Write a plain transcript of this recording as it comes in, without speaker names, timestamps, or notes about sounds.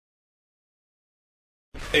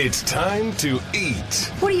It's time to eat.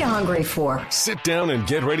 What are you hungry for? Sit down and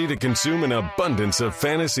get ready to consume an abundance of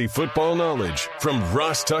fantasy football knowledge from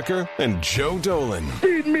Ross Tucker and Joe Dolan.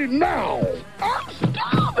 Feed me now. I'm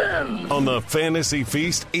starving. On the Fantasy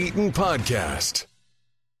Feast Eatin' Podcast.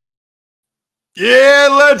 Yeah,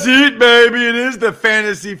 let's eat, baby. It is the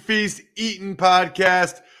Fantasy Feast Eatin'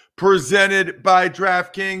 Podcast presented by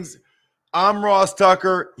DraftKings. I'm Ross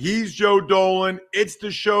Tucker. He's Joe Dolan. It's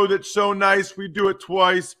the show that's so nice we do it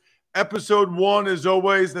twice. Episode 1 is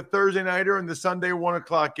always the Thursday nighter and the Sunday 1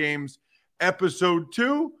 o'clock games. Episode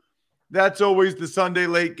 2, that's always the Sunday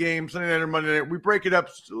late game, Sunday night or Monday night. We break it up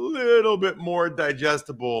a little bit more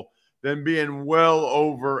digestible than being well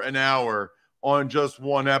over an hour on just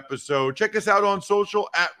one episode. Check us out on social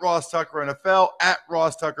at Ross Tucker NFL, at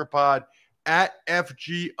Ross Tucker Pod, at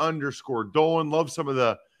FG_Dolan. Love some of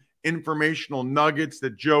the informational nuggets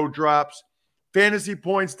that Joe drops.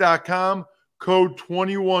 FantasyPoints.com, code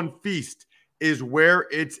 21FEAST is where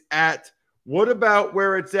it's at. What about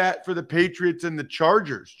where it's at for the Patriots and the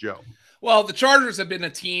Chargers, Joe? Well, the Chargers have been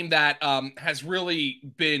a team that has really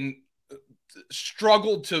been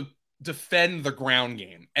struggled to defend the ground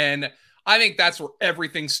game. And I think that's where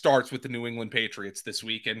everything starts with the New England Patriots this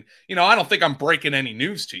week. And, you know, I don't think I'm breaking any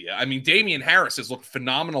news to you. I mean, Damian Harris has looked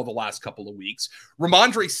phenomenal the last couple of weeks.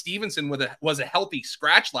 Ramondre Stevenson was a healthy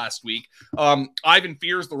scratch last week. Ivan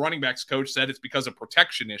Fears, the running backs coach, said it's because of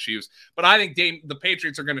protection issues. But I think the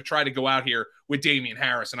Patriots are going to try to go out here with Damian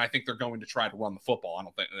Harris, and I think they're going to try to run the football. I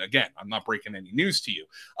don't think, again, I'm not breaking any news to you.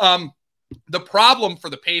 The problem for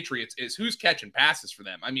the Patriots is who's catching passes for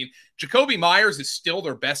them. I mean, Jacoby Myers is still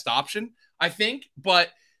their best option, I think.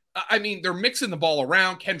 But, I mean, they're mixing the ball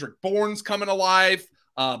around. Kendrick Bourne's coming alive.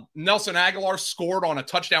 Nelson Aguilar scored on a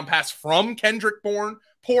touchdown pass from Kendrick Bourne.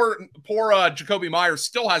 Poor Jacoby Myers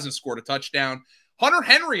still hasn't scored a touchdown. Hunter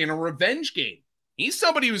Henry in a revenge game. He's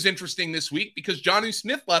somebody who's interesting this week because Jonnu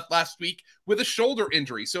Smith left last week with a shoulder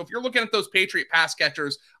injury. So if you're looking at those Patriot pass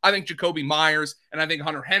catchers, I think Jacoby Myers and I think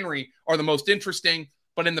Hunter Henry are the most interesting.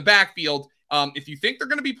 But in the backfield, if you think they're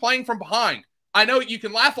going to be playing from behind, I know you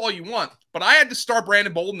can laugh all you want, but I had to start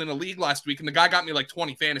Brandon Bolden in a league last week, and the guy got me like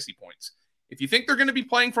 20 fantasy points. If you think they're going to be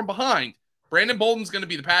playing from behind, Brandon Bolden's going to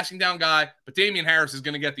be the passing down guy, but Damian Harris is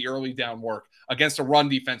going to get the early down work against a run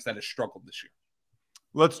defense that has struggled this year.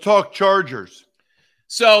 Let's talk Chargers.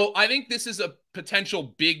 So I think this is a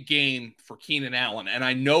potential big game for Keenan Allen. And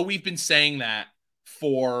I know we've been saying that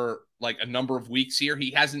for like a number of weeks here.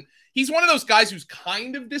 He's one of those guys who's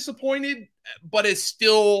kind of disappointed, but is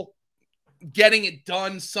still getting it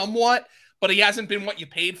done somewhat, but he hasn't been what you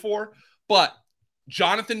paid for. But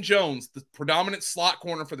Jonathan Jones, the predominant slot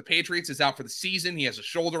corner for the Patriots, is out for the season. He has a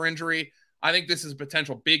shoulder injury. I think this is a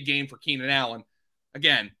potential big game for Keenan Allen.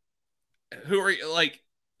 Again, who are you, like,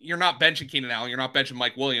 you're not benching Keenan Allen. You're not benching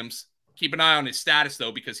Mike Williams. Keep an eye on his status,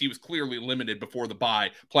 though, because he was clearly limited before the bye,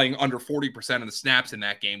 playing under 40% of the snaps in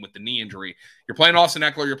that game with the knee injury. You're playing Austin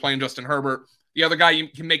Eckler. You're playing Justin Herbert. The other guy you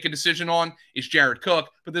can make a decision on is Jared Cook,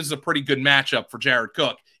 but this is a pretty good matchup for Jared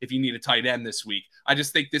Cook if you need a tight end this week. I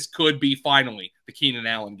just think this could be finally the Keenan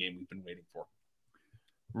Allen game we've been waiting for.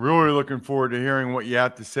 Really looking forward to hearing what you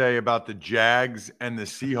have to say about the Jags and the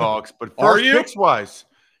Seahawks. But first, picks-wise,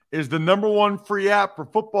 is the #1 free app for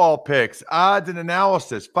football picks, odds, and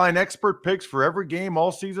analysis. Find expert picks for every game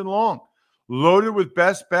all season long. Loaded with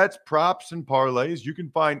best bets, props, and parlays, you can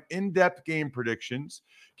find in-depth game predictions,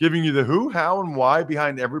 giving you the who, how, and why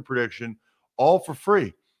behind every prediction, all for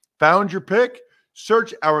free. Found your pick?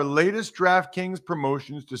 Search our latest DraftKings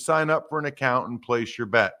promotions to sign up for an account and place your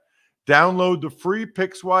bet. Download the free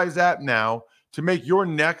PicksWise app now to make your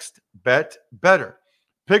next bet better.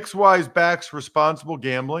 PicksWise backs responsible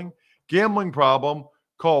gambling. Gambling problem?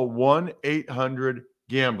 Call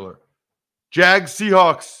 1-800-GAMBLER. Jags,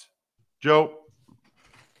 Seahawks. Joe.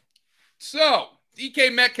 So,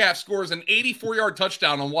 DK Metcalf scores an 84-yard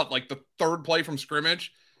touchdown on what, like the third play from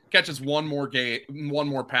scrimmage? Catches one more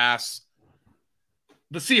pass.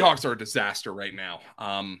 The Seahawks are a disaster right now.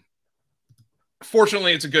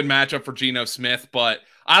 Fortunately, it's a good matchup for Geno Smith, but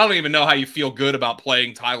I don't even know how you feel good about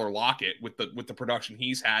playing Tyler Lockett with the production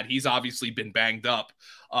he's had. He's obviously been banged up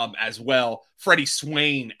as well. Freddie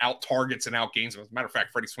Swain out-targets and out-gains. As a matter of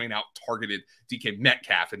fact, Freddie Swain out-targeted DK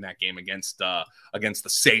Metcalf in that game against the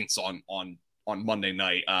Saints on Monday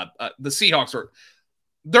night. The Seahawks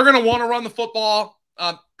they're going to want to run the football.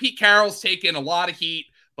 Pete Carroll's taken a lot of heat,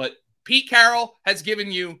 but Pete Carroll has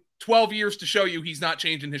given you 12 years to show you he's not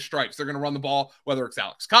changing his stripes. They're going to run the ball, whether it's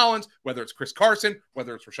Alex Collins, whether it's Chris Carson,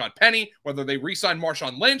 whether it's Rashad Penny, whether they re-sign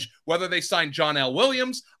Marshawn Lynch, whether they sign John L.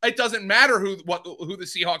 Williams. It doesn't matter who the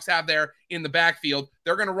Seahawks have there in the backfield.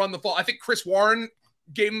 They're going to run the ball. I think Chris Warren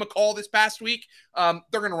gave him a call this past week, they're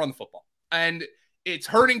going to run the football. And it's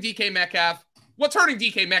hurting DK Metcalf. What's hurting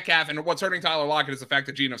DK Metcalf and what's hurting Tyler Lockett is the fact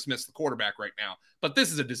that Geno Smith's the quarterback right now. But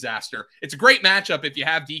this is a disaster. It's a great matchup if you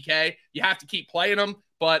have DK. You have to keep playing him.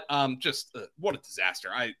 But what a disaster.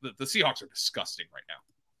 The Seahawks are disgusting right now.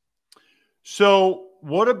 So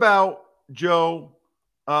what about, Joe,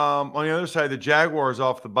 on the other side, the Jaguars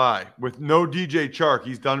off the bye with no DJ Chark?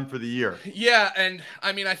 He's done for the year. Yeah, and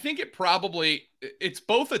I mean, I think it's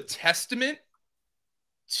both a testament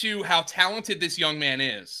to how talented this young man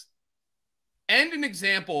is and an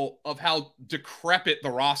example of how decrepit the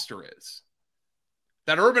roster is.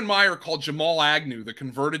 That Urban Meyer called Jamal Agnew, the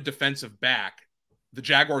converted defensive back, the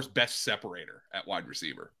Jaguars' best separator at wide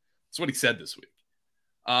receiver. That's what he said this week.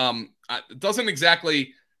 It doesn't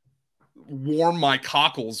exactly warm my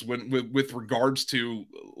cockles with regards to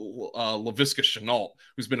Laviska Shenault,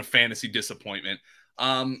 who's been a fantasy disappointment.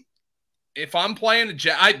 If I'm playing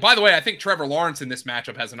by the way, I think Trevor Lawrence in this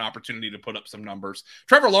matchup has an opportunity to put up some numbers.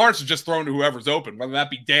 Trevor Lawrence is just thrown to whoever's open, whether that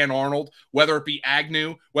be Dan Arnold, whether it be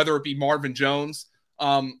Agnew, whether it be Marvin Jones.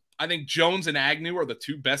 I think Jones and Agnew are the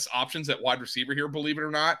two best options at wide receiver here, believe it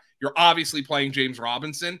or not. You're obviously playing James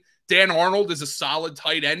Robinson. Dan Arnold is a solid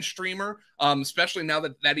tight end streamer, especially now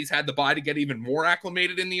that he's had the bye to get even more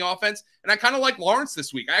acclimated in the offense. And I kind of like Lawrence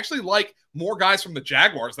this week. I actually like more guys from the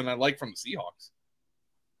Jaguars than I like from the Seahawks.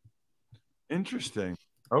 Interesting.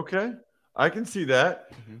 Okay. I can see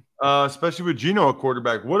that, especially with Geno at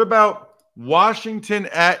quarterback. What about Washington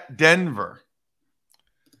at Denver?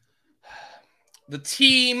 The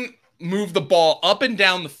team moved the ball up and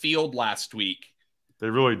down the field last week. They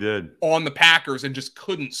really did. On the Packers and just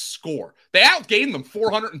couldn't score. They outgained them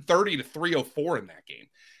 430 to 304 in that game.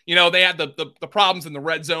 You know, they had the problems in the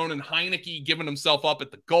red zone and Heineke giving himself up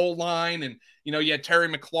at the goal line. And, you know, you had Terry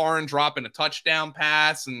McLaurin dropping a touchdown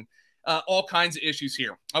pass and all kinds of issues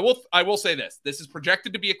here. I will say this. This is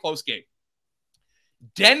projected to be a close game.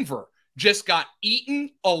 Denver just got eaten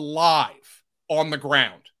alive on the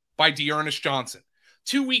ground by Dearness Johnson.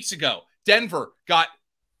 2 weeks ago, Denver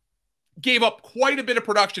gave up quite a bit of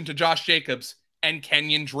production to Josh Jacobs and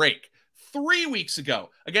Kenyon Drake. 3 weeks ago,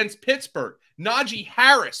 against Pittsburgh, Najee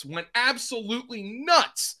Harris went absolutely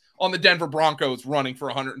nuts on the Denver Broncos running for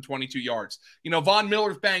 122 yards. You know, Von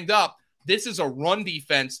Miller's banged up. This is a run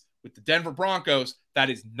defense with the Denver Broncos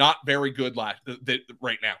that is not very good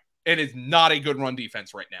right now. It is not a good run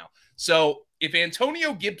defense right now. So if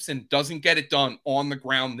Antonio Gibson doesn't get it done on the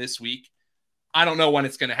ground this week, I don't know when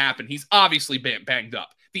it's going to happen. He's obviously banged up.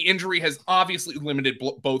 The injury has obviously limited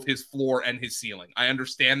both his floor and his ceiling. I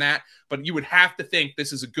understand that, but you would have to think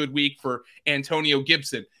this is a good week for Antonio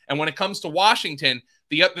Gibson. And when it comes to Washington,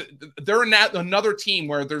 they're another team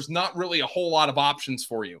where there's not really a whole lot of options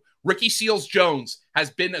for you. Ricky Seals-Jones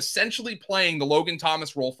has been essentially playing the Logan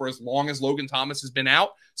Thomas role for as long as Logan Thomas has been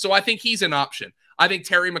out, so I think he's an option. I think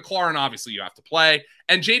Terry McLaurin, obviously, you have to play.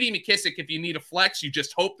 And J.D. McKissick, if you need a flex, you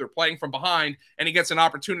just hope they're playing from behind, and he gets an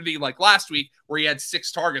opportunity like last week where he had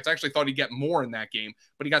 6 targets. I actually thought he'd get more in that game,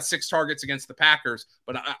 but he got 6 targets against the Packers.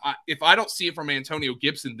 But if I don't see it from Antonio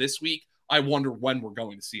Gibson this week, I wonder when we're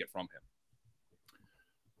going to see it from him.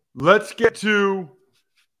 Let's get to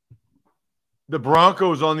the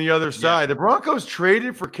Broncos on the other side. The Broncos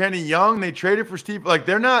traded for Kenny Young. They traded for Steve. Like,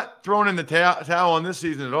 they're not throwing in the towel on this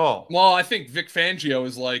season at all. Well, I think Vic Fangio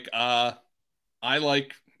is like, I don't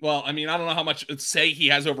know how much say he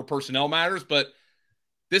has over personnel matters, but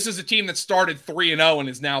this is a team that started 3-0 and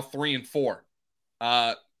is now 3-4.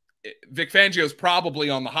 Vic Fangio is probably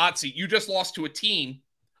on the hot seat. You just lost to a team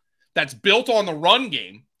that's built on the run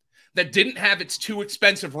game, that didn't have its 2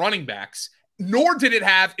 expensive running backs, nor did it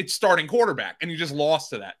have its starting quarterback, and you just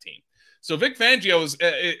lost to that team. So Vic Fangio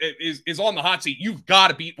is on the hot seat. You've got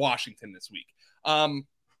to beat Washington this week.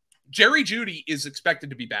 Jerry Jeudy is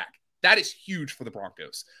expected to be back. That is huge for the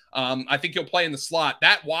Broncos. I think he'll play in the slot.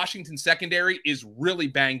 That Washington secondary is really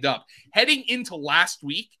banged up. Heading into last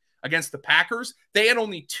week against the Packers, they had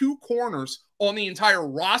only 2 corners on the entire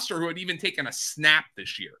roster who had even taken a snap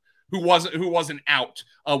this year, who wasn't out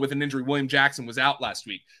with an injury. William Jackson was out last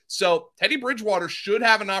week. So Teddy Bridgewater should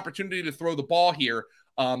have an opportunity to throw the ball here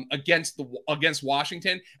against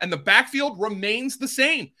Washington. And the backfield remains the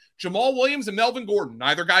same. Jamal Williams and Melvin Gordon.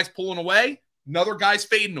 Neither guy's pulling away. Another guy's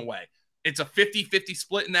fading away. It's a 50-50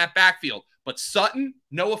 split in that backfield. But Sutton,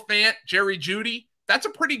 Noah Fant, Jerry Jeudy, that's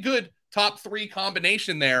a pretty good top 3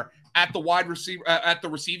 combination there at the wide receiver, at the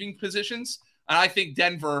receiving positions. And I think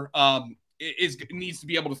Denver needs to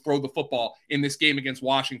be able to throw the football in this game against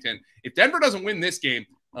Washington. If Denver doesn't win this game,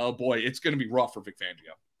 oh boy, it's going to be rough for Vic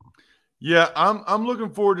Fangio. Yeah, I'm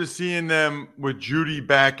looking forward to seeing them with Jeudy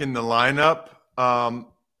back in the lineup.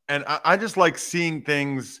 And I just like seeing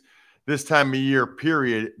things this time of year,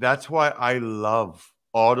 period. That's why I love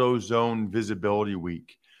AutoZone Visibility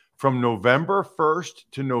Week. From November 1st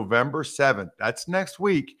to November 7th, that's next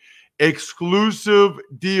week, exclusive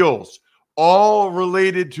deals, all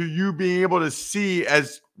related to you being able to see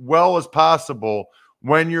as well as possible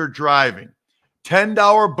when you're driving.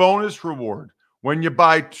 $10 bonus reward when you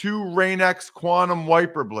buy 2 Rain-X Quantum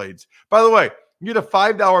wiper blades. By the way, you get a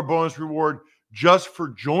 $5 bonus reward just for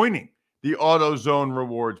joining the AutoZone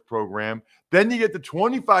Rewards program. Then you get the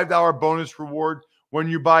 $25 bonus reward when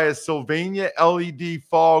you buy a Sylvania LED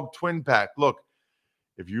Fog Twin Pack. Look,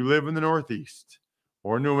 if you live in the Northeast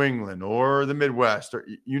or New England or the Midwest, or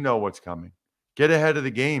you know what's coming. Get ahead of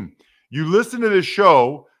the game. You listen to this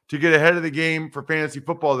show to get ahead of the game for fantasy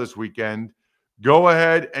football this weekend. Go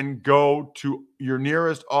ahead and go to your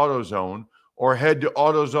nearest AutoZone or head to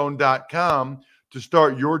AutoZone.com to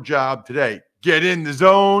start your job today. Get in the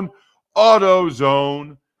zone,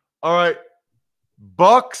 AutoZone. All right,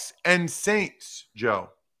 Bucks and Saints, Joe.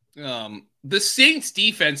 The Saints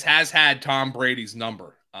defense has had Tom Brady's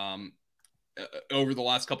number over the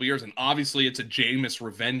last couple of years, and obviously it's a Jameis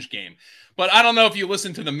revenge game. But I don't know if you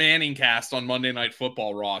listened to the Manning cast on Monday Night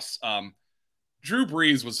Football, Ross. Drew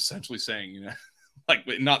Brees was essentially saying, like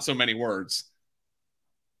not so many words,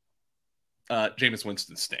 Jameis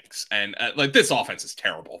Winston stinks, and like this offense is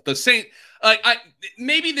terrible. The Saints,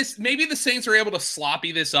 maybe the Saints are able to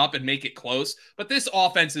sloppy this up and make it close, but this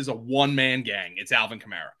offense is a one-man gang. It's Alvin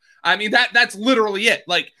Kamara. I mean that's literally it.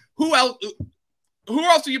 Like who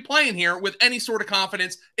else are you playing here with any sort of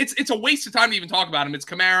confidence? It's a waste of time to even talk about him. It's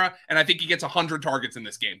Kamara, and I think he gets 100 targets in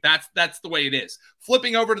this game. That's the way it is.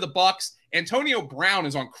 Flipping over to the Bucks, Antonio Brown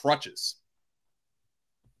is on crutches,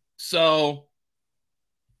 so.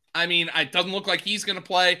 I mean, it doesn't look like he's going to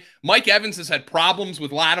play. Mike Evans has had problems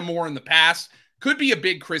with Lattimore in the past. Could be a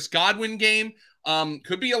big Chris Godwin game.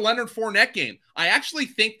 Could be a Leonard Fournette game. I actually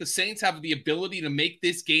think the Saints have the ability to make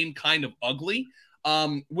this game kind of ugly,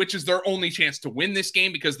 which is their only chance to win this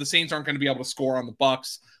game because the Saints aren't going to be able to score on the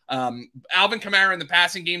Bucks. Alvin Kamara in the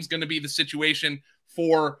passing game is going to be the situation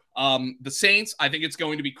for the Saints. I think it's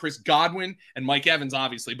going to be Chris Godwin and Mike Evans,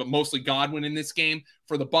 obviously, but mostly Godwin in this game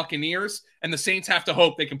for the Buccaneers. And the Saints have to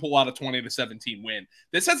hope they can pull out a 20-17 win.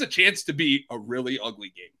 This has a chance to be a really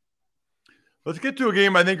ugly game. Let's get to a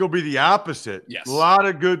game I think will be the opposite. Yes. A lot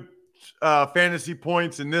of good fantasy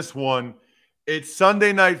points in this one. It's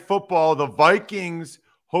Sunday Night Football. The Vikings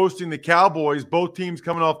hosting the Cowboys, both teams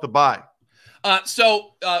coming off the bye.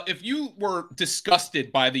 So if you were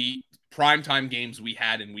disgusted by the primetime games we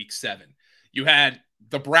had in week 7, you had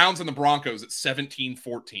the Browns and the Broncos at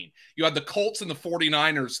 17-14. You had the Colts and the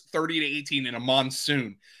 49ers 30-18 in a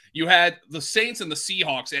monsoon. You had the Saints and the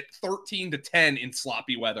Seahawks at 13-10 in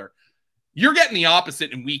sloppy weather. You're getting the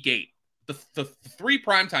opposite in week 8. The 3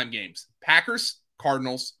 primetime games, Packers,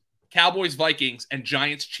 Cardinals, Cowboys, Vikings, and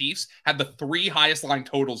Giants, Chiefs had the 3 highest line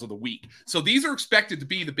totals of the week. So these are expected to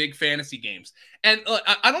be the big fantasy games. And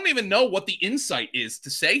I don't even know what the insight is to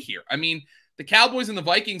say here. I mean, the Cowboys and the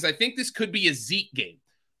Vikings, I think this could be a Zeke game.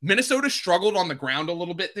 Minnesota struggled on the ground a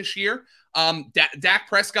little bit this year. Dak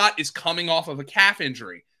Prescott is coming off of a calf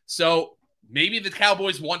injury. So maybe the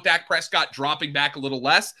Cowboys want Dak Prescott dropping back a little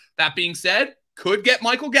less. That being said, could get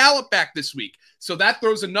Michael Gallup back this week. So that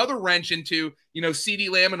throws another wrench into, CeeDee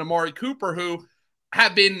Lamb and Amari Cooper, who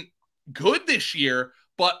have been good this year,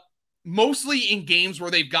 but mostly in games where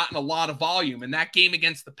they've gotten a lot of volume. And that game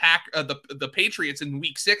against the Patriots in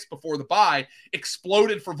week 6 before the bye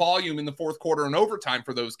exploded for volume in the fourth quarter and overtime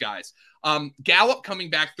for those guys. Gallup coming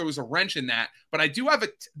back throws a wrench in that, but I do have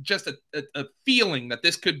a feeling that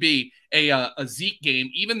this could be a Zeke game,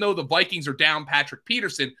 even though the Vikings are down Patrick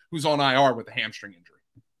Peterson, who's on IR with a hamstring injury.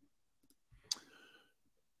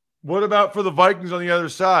 What about for the Vikings on the other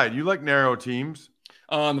side? You like narrow teams.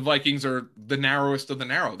 The Vikings are the narrowest of the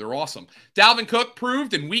narrow. They're awesome. Dalvin Cook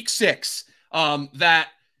proved in week 6 that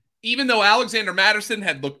even though Alexander Mattison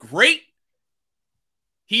had looked great,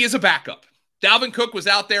 he is a backup. Dalvin Cook was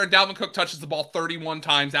out there, and Dalvin Cook touches the ball 31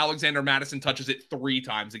 times. Alexander Mattison touches it 3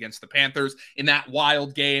 times against the Panthers in that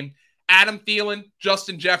wild game. Adam Thielen,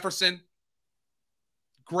 Justin Jefferson,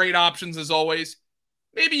 great options as always.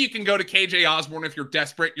 Maybe you can go to KJ Osborne if you're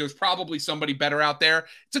desperate. There's probably somebody better out there.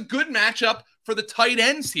 It's a good matchup for the tight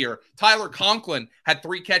ends here. Tyler Conklin had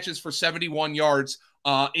 3 catches for 71 yards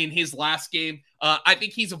in his last game. I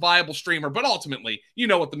think he's a viable streamer, but ultimately, you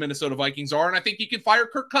know what the Minnesota Vikings are, and I think you can fire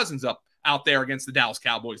Kirk Cousins up out there against the Dallas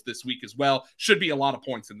Cowboys this week as well. Should be a lot of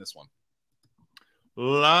points in this one. A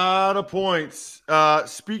lot of points.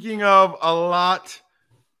 Speaking of a lot,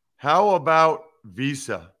 how about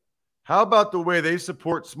Visa? How about the way they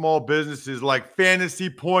support small businesses like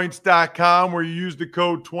fantasypoints.com, where you use the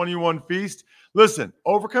code 21Feast? Listen,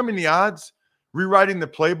 overcoming the odds, rewriting the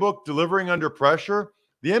playbook, delivering under pressure,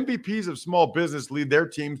 the MVPs of small business lead their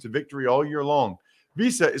teams to victory all year long.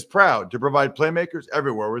 Visa is proud to provide playmakers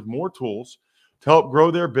everywhere with more tools to help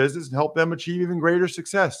grow their business and help them achieve even greater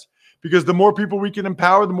success. Because the more people we can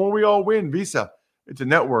empower, the more we all win. Visa, it's a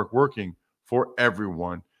network working for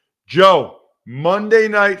everyone. Joe, Monday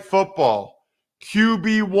Night Football,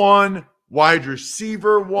 QB1, wide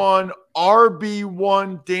receiver 1,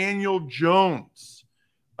 RB1, Daniel Jones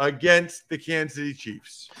against the Kansas City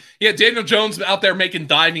Chiefs. Yeah, Daniel Jones out there making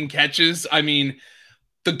diving catches. I mean,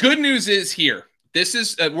 the good news is here. This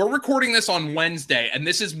is we're recording this on Wednesday, and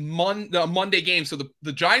this is the Monday game, so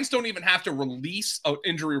the Giants don't even have to release an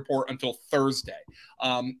injury report until Thursday.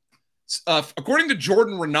 According to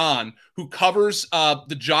Jordan Renan, who covers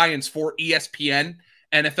the Giants for ESPN,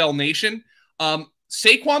 NFL Nation,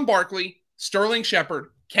 Saquon Barkley, Sterling Shepard,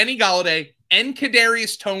 Kenny Golladay, and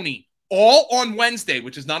Kadarius Toney, all on Wednesday,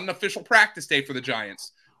 which is not an official practice day for the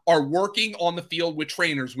Giants, are working on the field with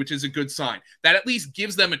trainers, which is a good sign. That at least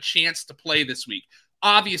gives them a chance to play this week.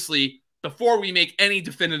 Obviously, before we make any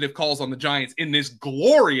definitive calls on the Giants in this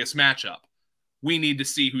glorious matchup, we need to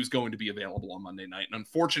see who's going to be available on Monday night. And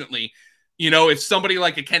unfortunately, if somebody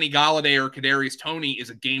like a Kenny Golladay or Kadarius Toney is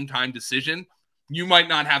a game-time decision, you might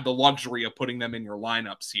not have the luxury of putting them in your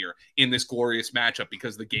lineups here in this glorious matchup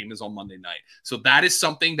because the game is on Monday night. So that is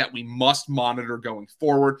something that we must monitor going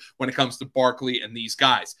forward when it comes to Barkley and these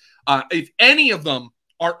guys. If any of them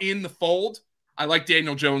are in the fold, I like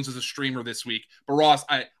Daniel Jones as a streamer this week. But Ross,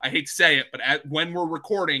 I hate to say it, but when we're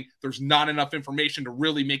recording, there's not enough information to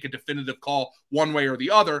really make a definitive call one way or the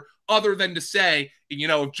other than to say,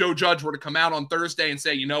 if Joe Judge were to come out on Thursday and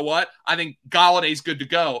say, you know what, I think Galladay's good to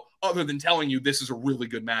go, other than telling you this is a really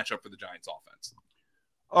good matchup for the Giants offense.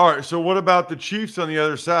 All right, so what about the Chiefs on the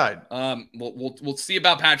other side? We'll see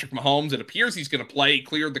about Patrick Mahomes. It appears he's going to play. He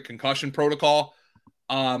cleared the concussion protocol.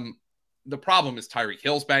 The problem is Tyreek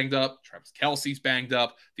Hill's banged up. Travis Kelce's banged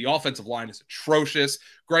up. The offensive line is atrocious.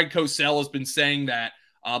 Greg Cosell has been saying that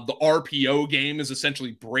the RPO game is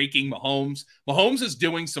essentially breaking Mahomes. Mahomes is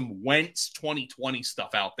doing some Wentz 2020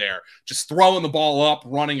 stuff out there, just throwing the ball up,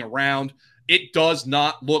 running around. It does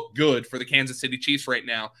not look good for the Kansas City Chiefs right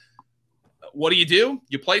now. What do?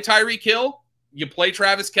 You play Tyreek Hill, you play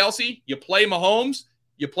Travis Kelce, you play Mahomes,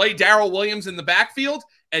 you play Darrell Williams in the backfield,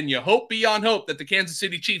 and you hope beyond hope that the Kansas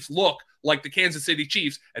City Chiefs look like the Kansas City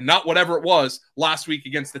Chiefs and not whatever it was last week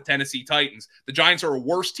against the Tennessee Titans. The Giants are a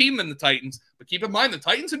worse team than the Titans, but keep in mind the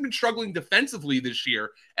Titans have been struggling defensively this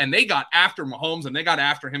year, and they got after Mahomes, and they got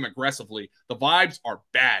after him aggressively. The vibes are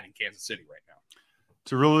bad in Kansas City right now.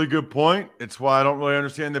 It's a really good point. It's why I don't really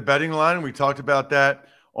understand the betting line, and we talked about that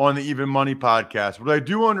on the Even Money podcast. What I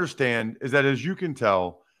do understand is that, as you can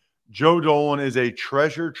tell, Joe Dolan is a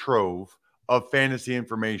treasure trove of fantasy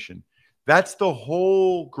information. That's the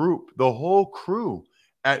whole group, the whole crew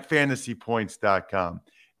at fantasypoints.com.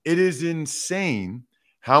 It is insane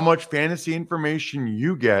how much fantasy information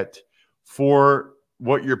you get for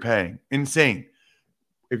what you're paying. Insane.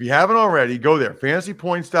 If you haven't already, go there,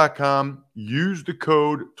 fantasypoints.com, use the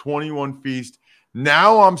code 21Feast.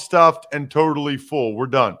 Now I'm stuffed and totally full. We're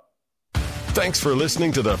done. Thanks for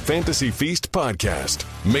listening to the Fantasy Feast podcast.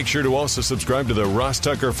 Make sure to also subscribe to the Ross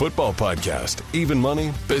Tucker Football Podcast, Even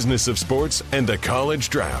Money, Business of Sports, and the College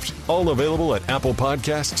Draft. All available at Apple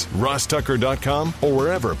Podcasts, rosstucker.com, or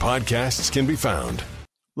wherever podcasts can be found.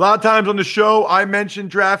 A lot of times on the show, I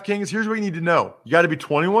mentioned DraftKings. Here's what you need to know. You got to be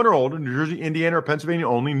 21 or older, New Jersey, Indiana, or Pennsylvania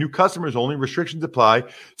only. New customers only. Restrictions apply.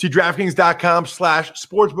 See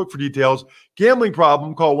DraftKings.com/sportsbook for details. Gambling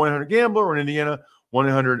problem, call 1-800-GAMBLER, or in Indiana,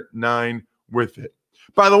 1-800-9 with it.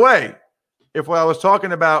 By the way, if what I was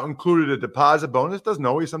talking about included a deposit bonus, doesn't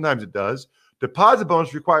always, sometimes it does. Deposit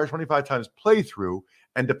bonus requires 25 times playthrough,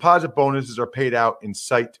 and deposit bonuses are paid out in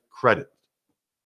site credit.